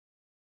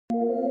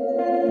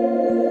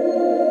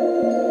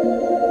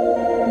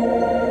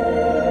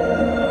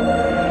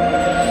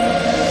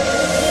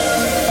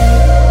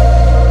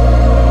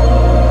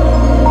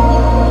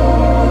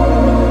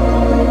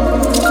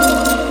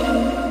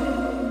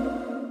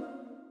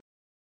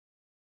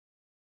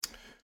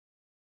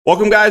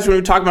Welcome, guys. We're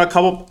going to be talking about a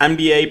couple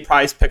NBA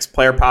prize picks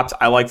player props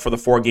I like for the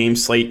 4-game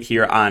slate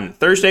here on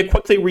Thursday.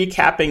 Quickly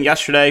recapping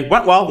yesterday.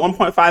 Went well,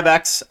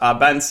 1.5x.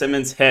 Ben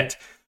Simmons hit.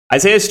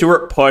 Isaiah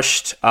Stewart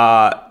pushed.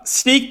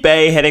 Sneak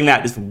Bay hitting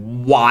that just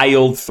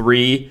wild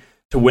 3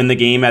 to win the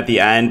game at the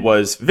end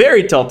was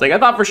very tilting. I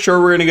thought for sure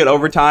we were going to get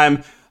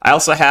overtime. I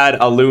also had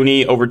a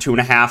Looney over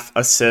 2.5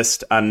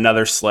 assist on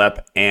another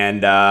slip.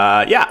 And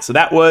so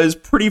that was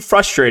pretty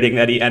frustrating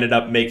that he ended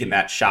up making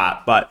that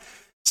shot. But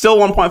still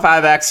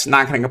 1.5x,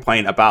 not going to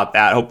complain about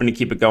that. Hoping to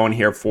keep it going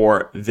here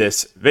for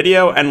this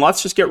video. And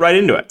let's just get right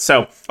into it.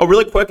 So,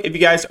 really quick, if you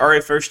guys are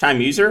a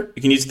first-time user,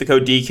 you can use the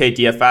code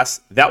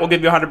DKDFS. That will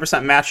give you a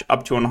 100% match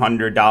up to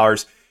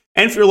 $100.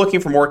 And if you're looking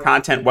for more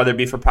content, whether it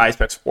be for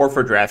Prizepicks or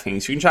for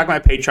DraftKings, you can check my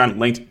Patreon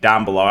linked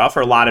down below. I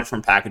offer a lot of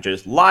different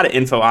packages, a lot of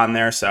info on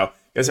there. So if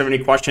you guys have any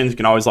questions, you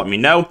can always let me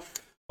know.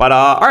 But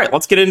all right,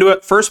 let's get into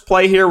it. First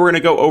play here, we're going to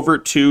go over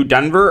to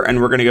Denver,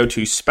 and we're going to go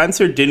to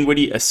Spencer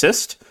Dinwiddie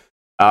assist.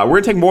 We're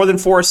going to take more than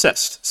 4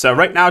 assists. So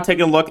right now,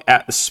 taking a look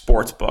at the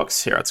sports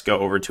books. Here, let's go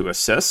over to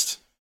assist.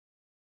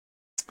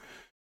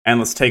 And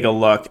let's take a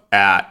look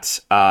at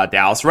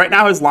Dallas. Right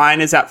now, his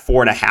line is at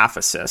 4.5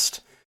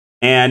 assists.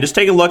 And just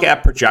take a look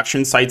at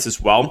projection sites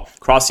as well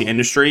across the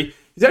industry.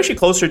 He's actually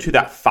closer to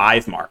that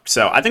 5 mark.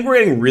 So I think we're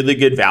getting really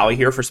good value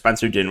here for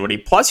Spencer Dinwiddie.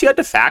 Plus, you had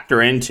to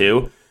factor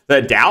into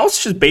that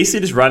Dallas just basically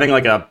just running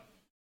like a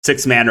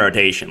 6-man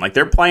rotation. Like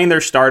they're playing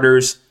their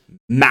starters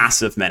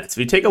massive minutes. If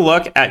you take a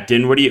look at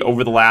Dinwiddie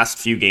over the last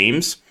few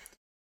games,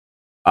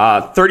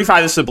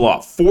 35 this is a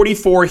blowout,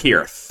 44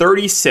 here,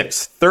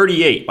 36,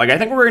 38. Like I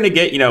think we're going to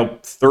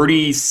get,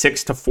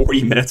 36 to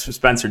 40 minutes with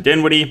Spencer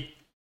Dinwiddie.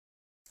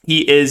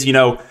 He is,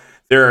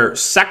 their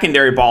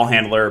secondary ball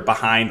handler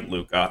behind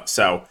Luka.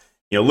 So,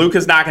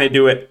 Luka's not going to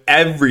do it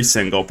every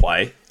single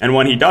play. And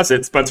when he does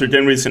it, Spencer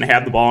Dinwiddie's going to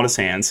have the ball in his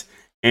hands.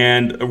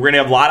 And we're going to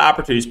have a lot of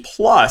opportunities.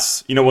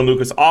 Plus, when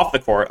Luka's off the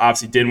court,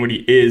 obviously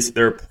Dinwiddie is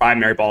their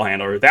primary ball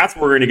handler. That's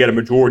where we're going to get a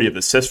majority of the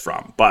assists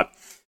from. But,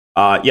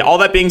 all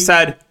that being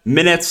said,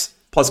 minutes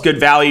plus good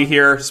value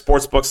here,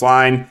 sportsbooks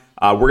line.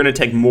 We're going to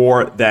take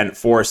more than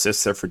 4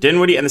 assists there for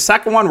Dinwiddie. And the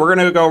second one, we're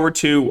going to go over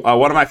to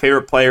one of my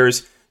favorite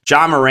players,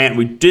 Ja Morant.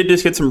 We did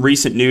just get some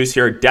recent news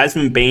here.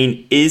 Desmond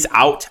Bane is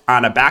out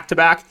on a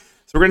back-to-back.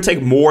 So we're going to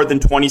take more than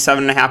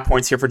 27.5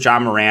 points here for Ja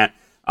Morant.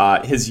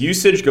 His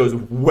usage goes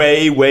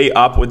way, way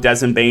up with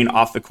Desmond Bane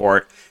off the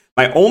court.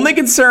 My only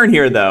concern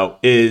here, though,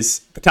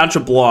 is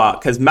potential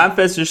blowout, because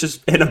Memphis is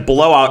just in a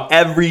blowout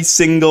every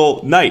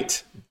single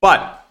night.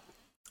 But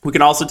we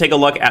can also take a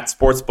look at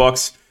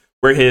sportsbooks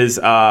where his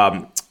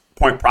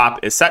point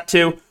prop is set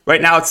to.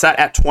 Right now, it's set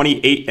at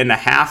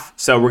 28.5,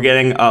 so we're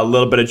getting a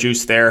little bit of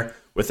juice there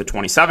with the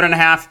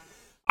 27.5.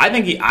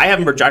 I have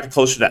him projected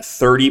closer to that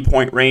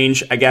 30-point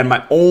range. Again,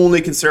 my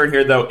only concern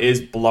here, though,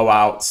 is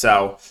blowout.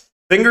 So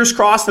fingers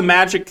crossed the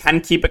Magic can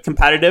keep it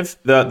competitive.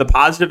 The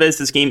positive is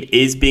this game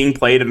is being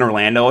played in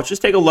Orlando. Let's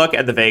just take a look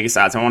at the Vegas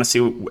odds. I want to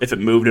see if it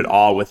moved at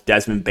all with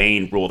Desmond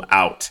Bane ruled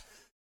out.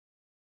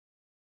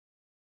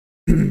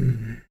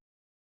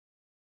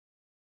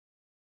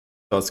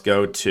 Let's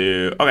go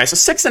to, okay, so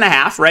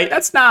 6.5, right?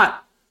 That's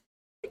not,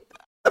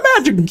 the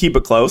Magic can keep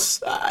it close.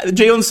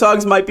 Jalen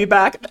Suggs might be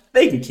back.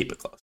 They can keep it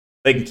close.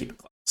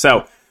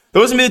 So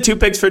those are the 2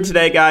 picks for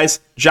today, guys.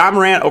 Ja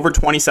Morant over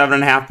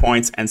 27.5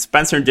 points and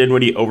Spencer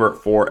Dinwiddie over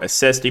 4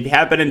 assists. If you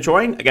have been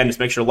enjoying, again, just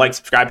make sure to like,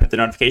 subscribe, hit the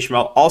notification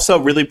bell. Also,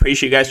 really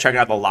appreciate you guys checking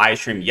out the live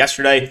stream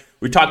yesterday.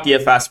 We talked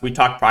DFS, we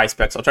talked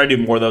Prizepicks. I'll try to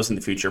do more of those in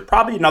the future.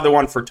 Probably another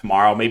one for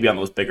tomorrow, maybe on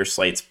those bigger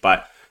slates.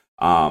 But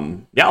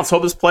let's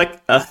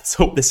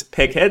hope this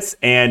pick hits,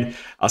 and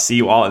I'll see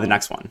you all in the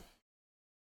next one.